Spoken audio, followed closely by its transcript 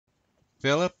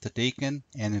Philip the Deacon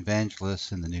and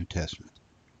Evangelist in the New Testament.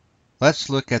 Let's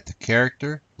look at the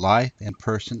character, life, and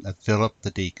person of Philip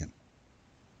the Deacon.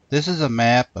 This is a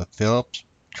map of Philip's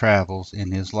travels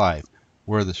in his life,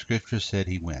 where the scripture said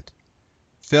he went.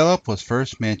 Philip was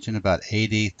first mentioned about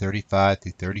AD 35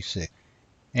 through 36,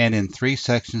 and in 3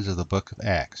 sections of the book of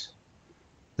Acts.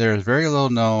 There is very little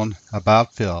known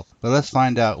about Philip, but let's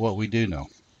find out what we do know.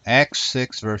 Acts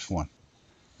 6 verse 1.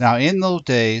 Now in those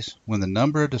days, when the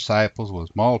number of disciples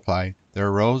was multiplied, there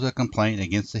arose a complaint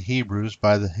against the Hebrews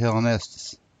by the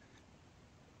Hellenists,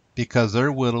 because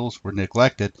their widows were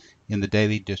neglected in the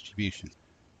daily distribution.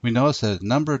 We notice that the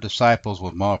number of disciples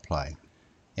was multiplied,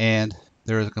 and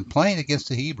there is a complaint against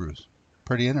the Hebrews.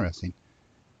 Pretty interesting.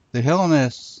 The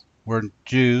Hellenists were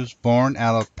Jews born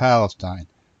out of Palestine.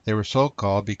 They were so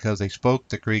called because they spoke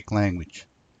the Greek language.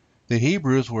 The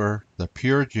Hebrews were the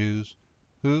pure Jews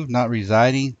who, not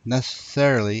residing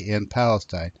necessarily in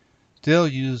Palestine, still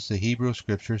used the Hebrew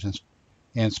scriptures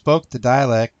and spoke the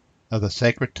dialect of the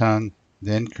sacred tongue,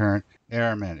 then current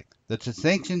Aramaic. The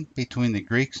distinction between the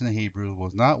Greeks and the Hebrews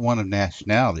was not one of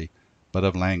nationality, but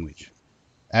of language.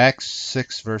 Acts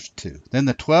 6 verse 2. Then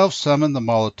the 12 summoned the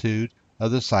multitude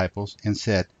of the disciples and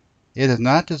said, It is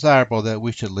not desirable that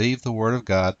we should leave the word of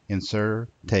God and serve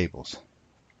tables.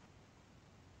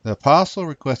 The apostle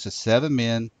requested 7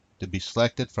 men to be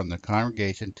selected from the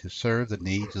congregation to serve the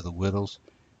needs of the widows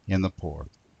and the poor.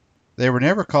 They were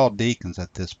never called deacons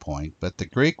at this point, but the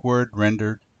Greek word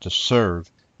rendered to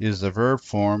serve is the verb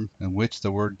form in which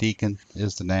the word deacon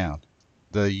is the noun.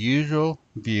 The usual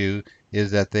view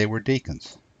is that they were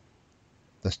deacons.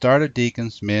 The start of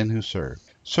deacons, men who serve.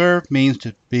 Serve means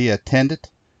to be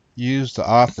attendant, use the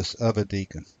office of a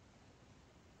deacon.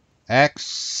 Acts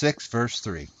 6 verse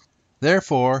 3.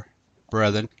 Therefore,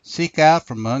 brethren, seek out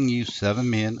from among you 7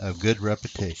 men of good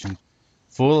reputation,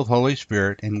 full of Holy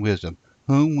Spirit and wisdom,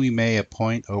 whom we may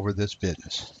appoint over this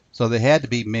business. So they had to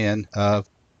be men of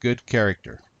good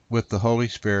character, with the Holy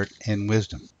Spirit and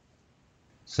wisdom.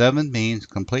 7 means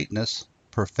completeness,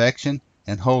 perfection,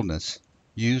 and wholeness,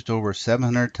 used over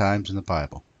 700 times in the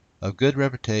Bible. Of good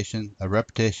reputation, a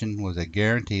reputation was a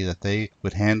guarantee that they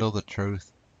would handle the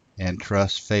truth and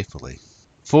trust faithfully.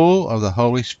 Full of the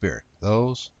Holy Spirit,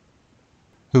 those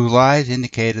whose lives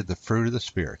indicated the fruit of the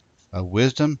Spirit, of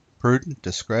wisdom, prudence,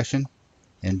 discretion,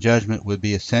 and judgment would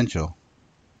be essential,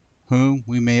 whom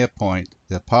we may appoint.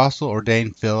 The apostle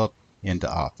ordained Philip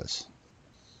into office.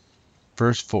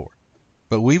 Verse 4.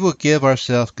 But we will give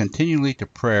ourselves continually to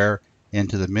prayer and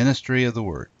to the ministry of the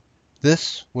word.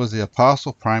 This was the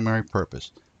apostle's primary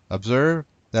purpose. Observe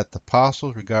that the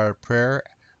apostles regarded prayer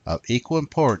of equal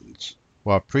importance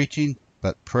while preaching,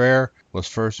 but prayer was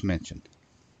first mentioned.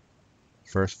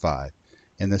 Verse 5.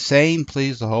 And the same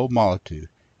pleased the whole multitude,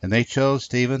 and they chose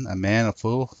Stephen, a man of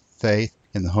full faith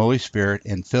in the Holy Spirit,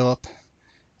 and Philip,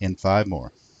 and 5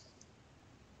 more.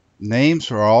 Names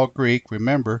are all Greek.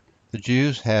 Remember, the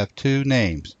Jews have 2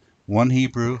 names, one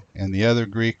Hebrew and the other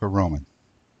Greek or Roman.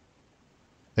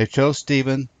 They chose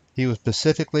Stephen. He was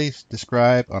specifically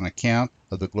described on account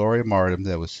of the glory of martyrdom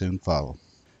that would soon follow.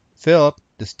 Philip,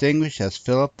 distinguished as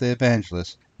Philip the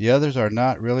Evangelist, the others are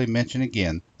not really mentioned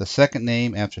again, the second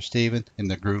name after Stephen in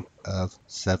the group of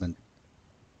 7.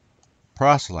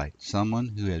 Proselyte, someone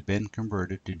who had been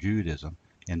converted to Judaism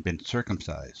and been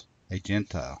circumcised, a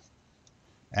Gentile.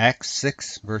 Acts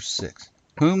 6 verse 6.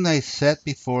 Whom they set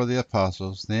before the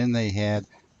apostles, then they had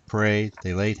prayed,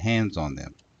 they laid hands on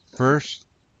them. First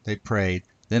they prayed,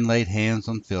 then laid hands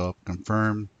on Philip,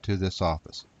 confirmed to this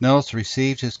office. Notice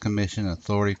received his commission and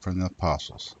authority from the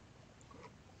apostles.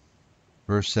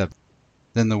 Verse 7.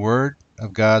 Then the word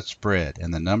of God spread,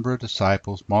 and the number of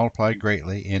disciples multiplied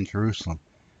greatly in Jerusalem,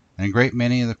 and a great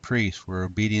many of the priests were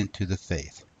obedient to the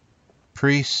faith.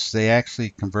 Priests, they actually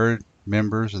converted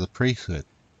members of the priesthood.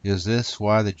 Is this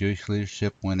why the Jewish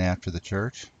leadership went after the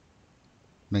church?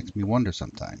 Makes me wonder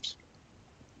sometimes.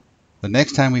 The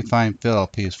next time we find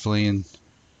Philip, he is fleeing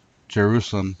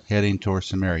Jerusalem, heading toward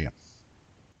Samaria.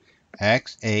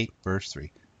 Acts 8 verse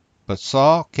 3. But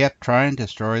Saul kept trying to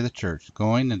destroy the church.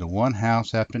 Going into one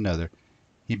house after another,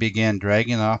 he began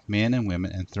dragging off men and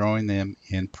women and throwing them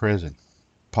in prison.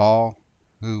 Paul,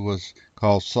 who was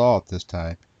called Saul at this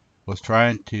time, was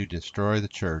trying to destroy the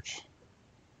church,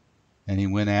 and he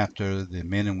went after the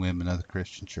men and women of the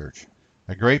Christian church.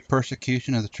 A great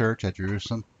persecution of the church at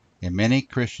Jerusalem, and many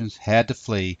Christians had to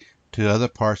flee to other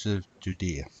parts of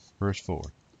Judea. Verse 4.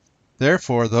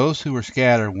 Therefore those who were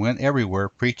scattered went everywhere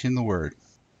preaching the word.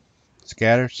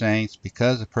 Scattered saints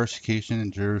because of persecution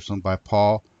in Jerusalem by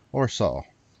Paul or Saul.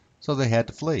 So they had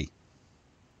to flee.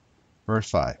 Verse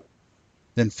 5.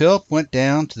 Then Philip went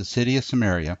down to the city of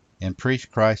Samaria, and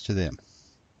preached Christ to them.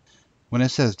 When it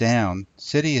says down,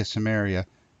 city of Samaria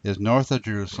is north of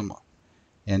Jerusalem,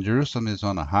 and Jerusalem is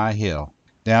on a high hill.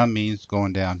 Down means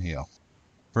going downhill.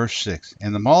 Verse 6,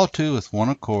 And the multitude with one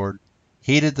accord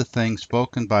heeded the things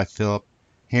spoken by Philip,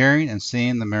 hearing and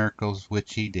seeing the miracles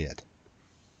which he did.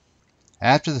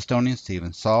 After the stoning of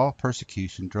Stephen, Saul's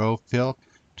persecution drove Philip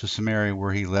to Samaria,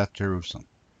 where he left Jerusalem,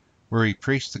 where he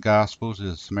preached the gospel to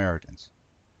the Samaritans.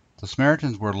 The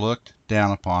Samaritans were looked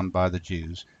down upon by the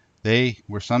Jews. They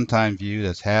were sometimes viewed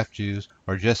as half-Jews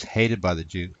or just hated by the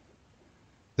Jews.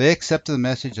 They accepted the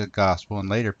message of the gospel, and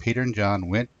later Peter and John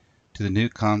went to the new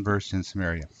converts in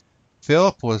Samaria.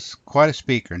 Philip was quite a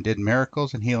speaker and did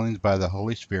miracles and healings by the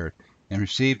Holy Spirit, and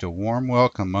received a warm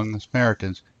welcome among the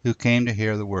Samaritans who came to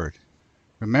hear the word.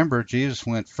 Remember, Jesus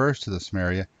went first to the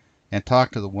Samaria and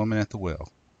talked to the woman at the well,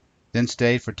 then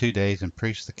stayed for 2 days and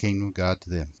preached the kingdom of God to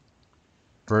them.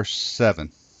 Verse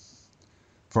 7,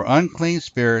 For unclean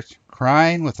spirits,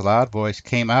 crying with a loud voice,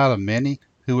 came out of many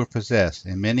who were possessed,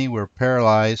 and many were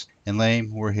paralyzed, and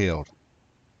lame were healed.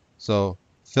 So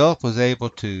Philip was able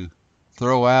to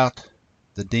throw out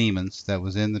the demons that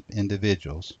was in the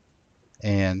individuals,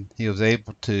 and he was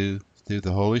able to, through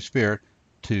the Holy Spirit,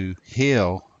 to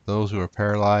heal those who were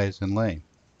paralyzed and lame.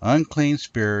 Unclean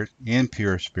spirits,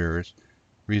 impure spirits,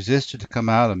 resisted to come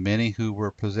out of many who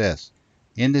were possessed.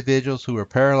 Individuals who were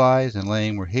paralyzed and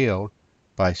lame were healed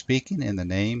by speaking in the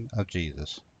name of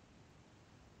Jesus.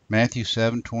 Matthew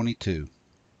 7:22.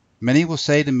 Many will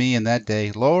say to me in that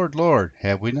day, Lord, Lord,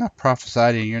 have we not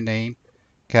prophesied in your name,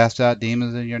 cast out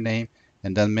demons in your name,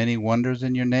 and done many wonders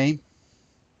in your name?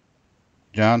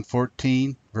 John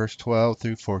 14, verse 12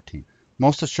 through 14.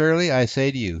 Most assuredly I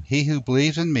say to you, he who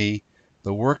believes in me,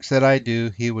 the works that I do,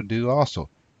 he will do also.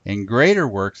 And greater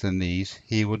works than these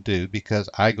he will do, because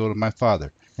I go to my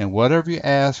Father. And whatever you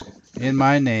ask in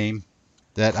my name,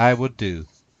 that I will do,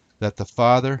 that the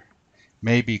Father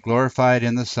may be glorified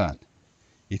in the Son.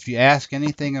 If you ask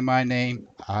anything in my name,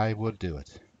 I will do it.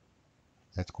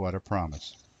 That's quite a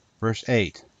promise. Verse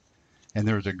 8. And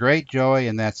there was a great joy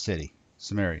in that city,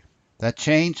 Samaria. The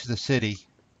change to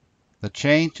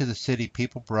the city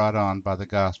people brought on by the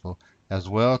gospel, as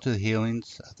well to the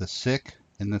healings of the sick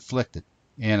and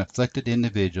afflicted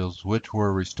individuals, which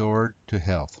were restored to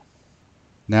health.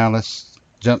 Now let's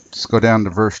go down to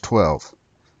verse 12.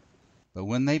 But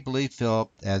when they believed Philip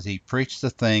as he preached the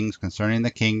things concerning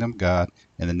the kingdom of God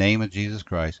in the name of Jesus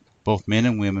Christ, both men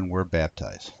and women were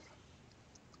baptized.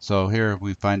 So here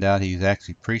we find out he's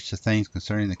actually preached the things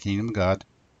concerning the kingdom of God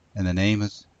in the name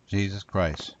of Jesus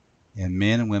Christ. And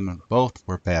men and women both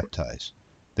were baptized.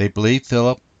 They believed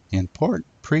Philip in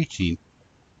preaching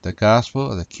the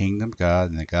gospel of the kingdom of God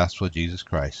and the gospel of Jesus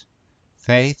Christ.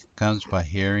 Faith comes by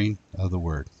hearing of the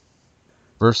word.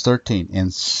 Verse 13,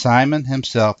 And Simon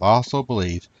himself also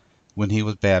believed when he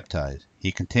was baptized.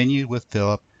 He continued with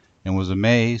Philip and was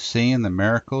amazed, seeing the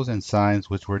miracles and signs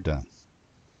which were done.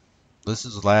 This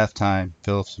is the last time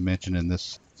Philip's mentioned in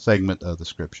this segment of the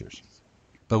scriptures.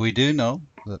 But we do know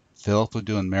that Philip was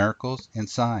doing miracles and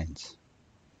signs.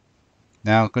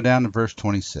 Now go down to verse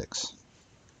 26.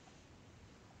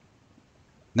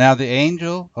 Now the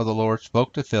angel of the Lord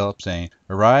spoke to Philip, saying,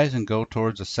 Arise and go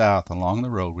towards the south along the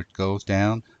road which goes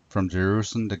down from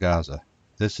Jerusalem to Gaza.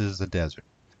 This is the desert.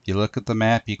 If you look at the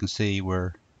map, you can see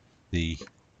where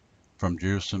from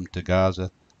Jerusalem to Gaza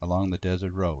along the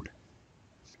desert road.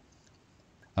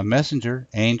 A messenger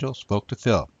angel spoke to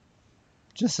Philip,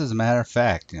 just as a matter of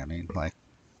fact, like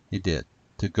he did,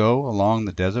 to go along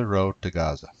the desert road to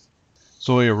Gaza.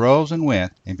 So he arose and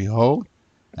went, and behold,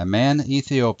 a man in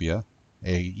Ethiopia,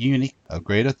 a eunuch of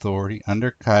great authority under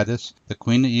Candace, the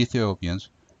queen of the Ethiopians,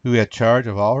 who had charge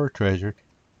of all her treasure,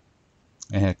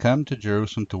 and had come to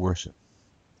Jerusalem to worship.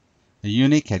 The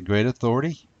eunuch had great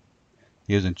authority.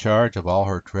 He was in charge of all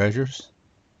her treasures,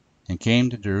 and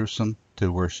came to Jerusalem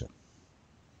to worship.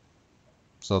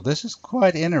 So this is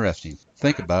quite interesting.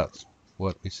 Think about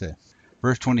what we said.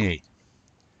 Verse 28.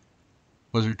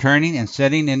 Was returning and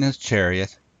sitting in his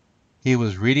chariot, he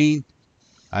was reading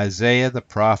Isaiah the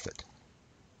prophet.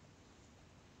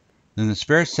 Then the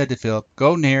Spirit said to Philip,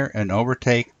 Go near and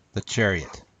overtake the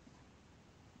chariot.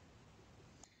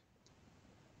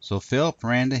 So Philip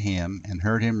ran to him and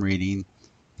heard him reading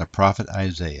the prophet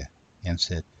Isaiah, and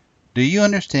said, Do you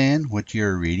understand what you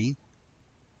are reading?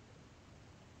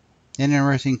 An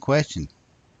interesting question.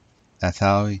 That's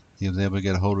how he was able to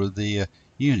get a hold of the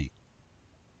eunuch.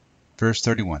 Verse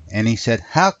 31. And he said,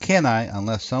 How can I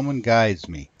unless someone guides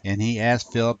me? And he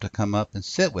asked Philip to come up and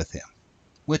sit with him,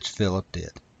 which Philip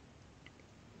did.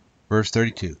 Verse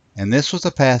 32. And this was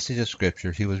the passage of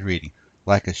scripture he was reading.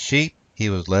 Like a sheep he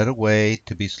was led away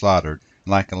to be slaughtered,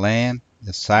 and like a lamb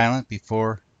is silent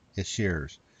before his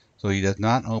shearers, so he does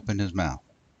not open his mouth.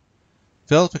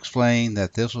 Philip explained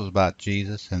that this was about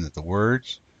Jesus and that the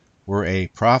words were a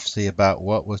prophecy about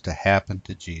what was to happen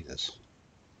to Jesus.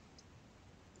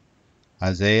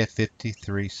 Isaiah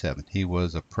 53:7. He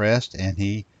was oppressed and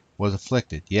he was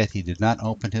afflicted, yet he did not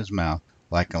open his mouth,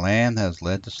 like a lamb that is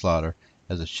led to slaughter,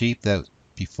 as a sheep that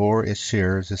before its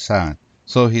shearers is silent,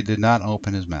 so he did not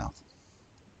open his mouth.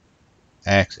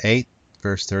 Acts 8,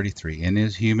 verse 33. In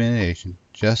his humiliation,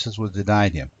 justice was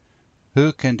denied him.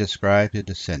 Who can describe his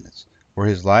descendants? For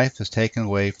his life is taken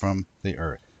away from the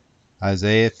earth.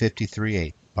 Isaiah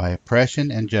 53:8. By oppression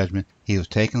and judgment he was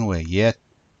taken away, yet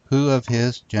who of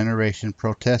his generation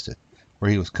protested? For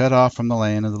he was cut off from the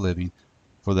land of the living.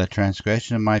 For the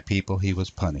transgression of my people he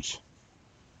was punished.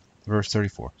 Verse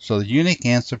 34. So the eunuch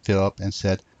answered Philip and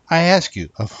said, I ask you,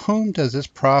 of whom does this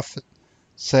prophet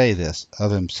say this,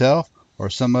 of himself or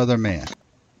some other man?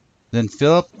 Then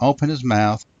Philip opened his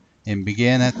mouth and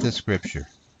began at this scripture.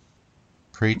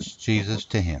 Preached Jesus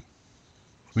to him.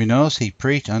 We notice he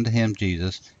preached unto him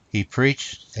Jesus. He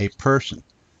preached a person,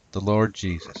 the Lord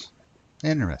Jesus.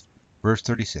 Interesting. Verse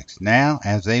 36. Now,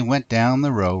 as they went down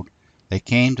the road, they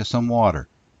came to some water,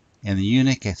 and the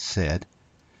eunuch said,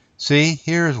 See,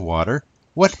 here is water.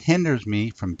 What hinders me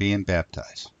from being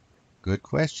baptized? Good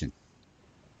question.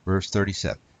 Verse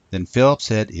 37. Then Philip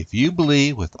said, If you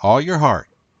believe with all your heart,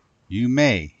 you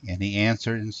may. And he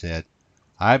answered and said,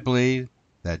 I believe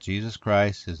that Jesus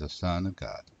Christ is the Son of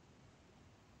God.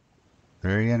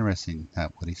 Very interesting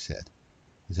what he said.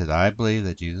 He said, I believe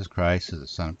that Jesus Christ is the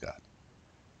Son of God.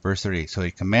 Verse 38. So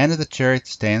he commanded the chariot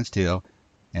to stand still,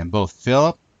 and both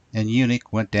Philip and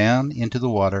eunuch went down into the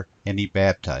water, and he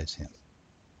baptized him.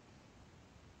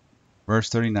 Verse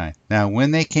 39. Now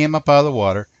when they came up out of the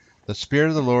water, the Spirit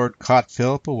of the Lord caught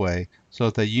Philip away, so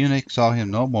that the eunuch saw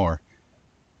him no more,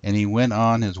 and he went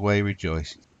on his way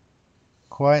rejoicing.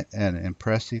 Quite an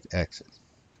impressive exit.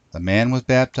 The man was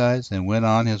baptized and went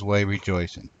on his way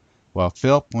rejoicing, while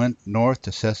Philip went north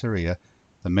to Caesarea,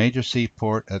 the major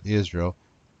seaport of Israel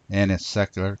and its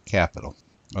secular capital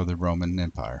of the Roman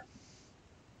Empire.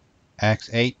 Acts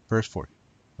 8, verse 40.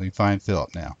 We find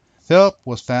Philip now. Philip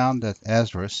was found at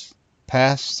Azotus,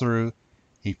 passed through,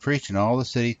 he preached in all the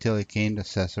city till he came to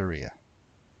Caesarea.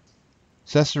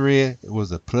 Caesarea was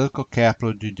the political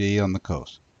capital of Judea on the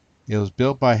coast. It was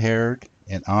built by Herod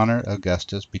in honor of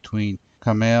Augustus between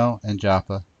Carmel and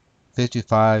Joppa,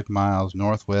 55 miles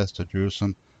northwest of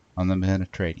Jerusalem on the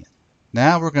Mediterranean.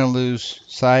 Now we're going to lose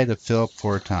sight of Philip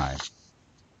for a time.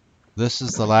 This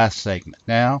is the last segment.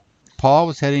 Now, Paul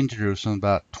was heading to Jerusalem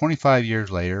about 25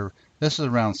 years later. This is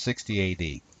around 60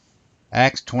 A.D.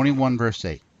 Acts 21, verse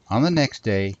 8. On the next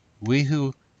day, we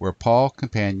who were Paul's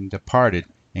companion departed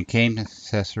and came to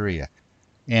Caesarea,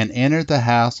 and entered the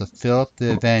house of Philip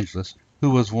the Evangelist, who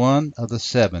was one of the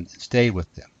 7, and stayed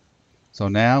with them. So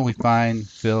now we find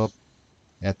Philip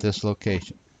at this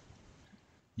location.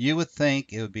 You would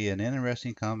think it would be an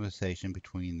interesting conversation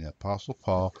between the Apostle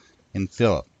Paul and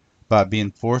Philip about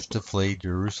being forced to flee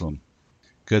Jerusalem.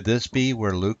 Could this be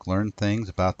where Luke learned things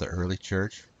about the early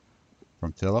church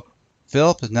from Philip?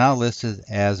 Philip is now listed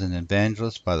as an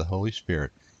evangelist by the Holy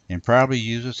Spirit and probably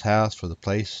used his house for the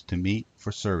place to meet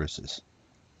for services.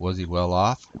 Was he well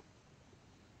off?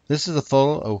 This is a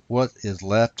photo of what is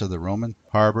left of the Roman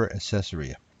harbor at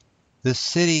Caesarea. This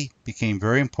city became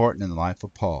very important in the life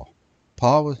of Paul.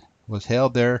 Paul was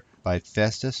held there by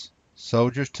Festus.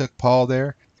 Soldiers took Paul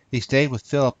there. He stayed with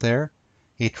Philip there.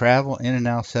 He traveled in and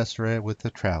out of Caesarea with the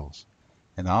travels.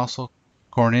 And also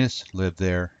Cornelius lived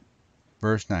there.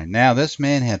 Verse 9. Now this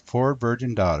man had 4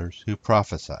 virgin daughters who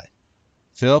prophesied.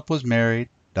 Philip was married,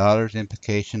 daughters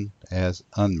implication as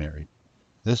unmarried.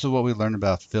 This is what we learn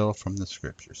about Philip from the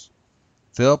scriptures.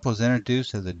 Philip was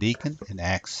introduced as a deacon in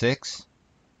Acts 6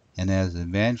 and as an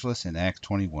evangelist in Acts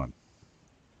 21.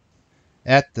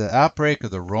 At the outbreak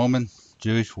of the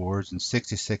Roman-Jewish wars in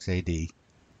 66 A.D.,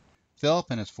 Philip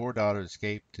and his 4 daughters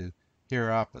escaped to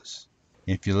Hierapolis.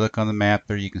 If you look on the map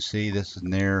there, you can see this is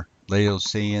near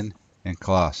Laodicean and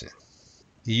Colossae.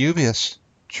 Eusebius'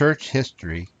 church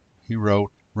history, he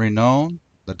wrote, Renowned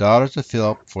the daughters of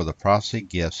Philip for the prophecy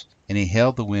gifts, and he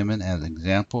held the women as an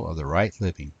example of the right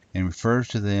living, and refers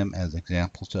to them as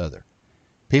examples to others.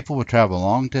 People would travel a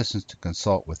long distance to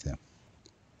consult with him.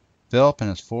 Philip and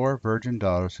his 4 virgin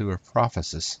daughters, who were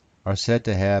prophetesses, are said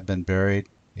to have been buried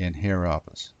in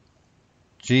Hierapolis.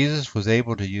 Jesus was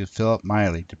able to use Philip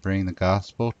mightily to bring the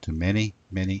gospel to many,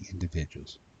 many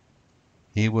individuals.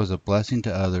 He was a blessing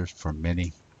to others for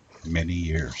many, many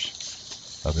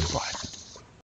years of his life.